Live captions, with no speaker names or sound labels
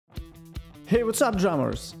Hey, what's up,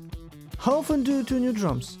 drummers? How often do you tune your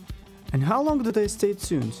drums? And how long do they stay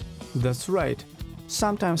tuned? That's right,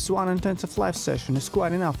 sometimes one intensive live session is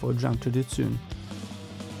quite enough for a drum to detune.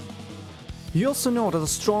 You also know that a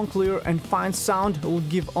strong, clear and fine sound will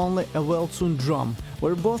give only a well-tuned drum,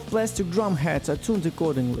 where both plastic drum heads are tuned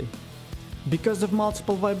accordingly. Because of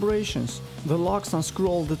multiple vibrations, the locks unscrew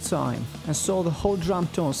all the time, and so the whole drum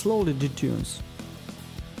tone slowly detunes.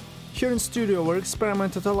 Here in studio we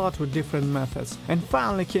experimented a lot with different methods and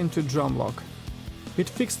finally came to DrumLock. It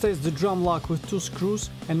fixates the drum lock with 2 screws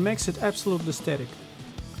and makes it absolutely static.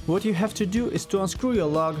 What you have to do is to unscrew your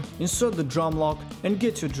lug, insert the drum lock and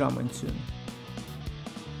get your drum in tune.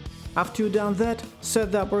 After you've done that,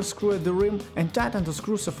 set the upper screw at the rim and tighten the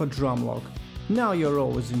screws of a drum lock. Now you're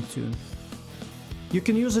always in tune. You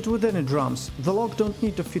can use it with any drums, the lock don't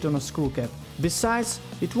need to fit on a screw cap. Besides,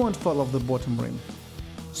 it won't fall off the bottom rim.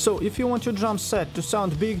 So if you want your drum set to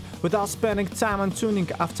sound big without spending time on tuning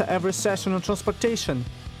after every session or transportation,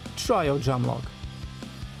 try your DrumLock.